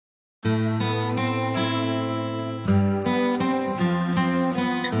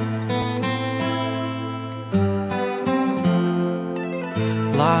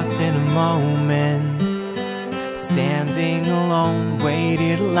lost in a moment, standing alone,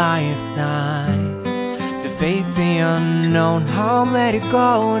 waited a lifetime to face the unknown. I'm let it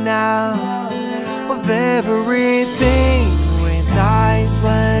go now of everything, with eyes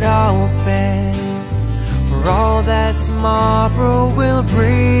wide open for all that tomorrow will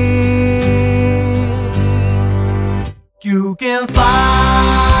bring. You can fly,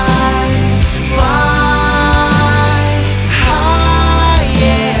 fly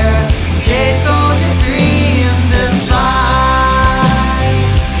higher, chase all your dreams and fly,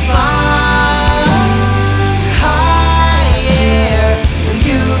 fly higher than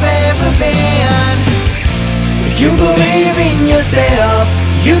you've ever been. If you believe in yourself,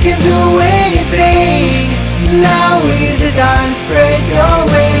 you can do anything. Now is the time, spread your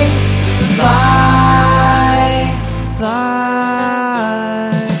wings, fly,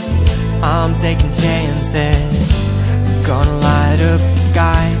 fly. I'm taking chances, I'm gonna light up the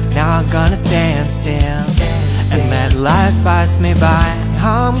sky. Now I'm gonna stand still and let life pass me by.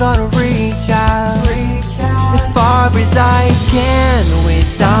 I'm gonna reach out as far as I can,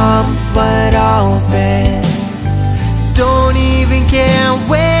 with arms wide open. Don't even care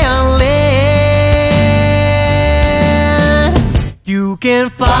where I land. You can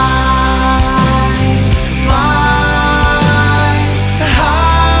fly, fly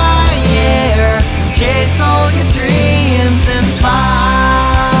higher, chase all your dreams and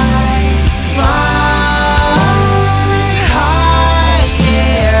fly, fly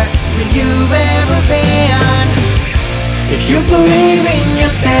higher than you've ever been. If you believe in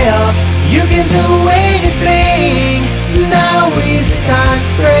yourself, you can do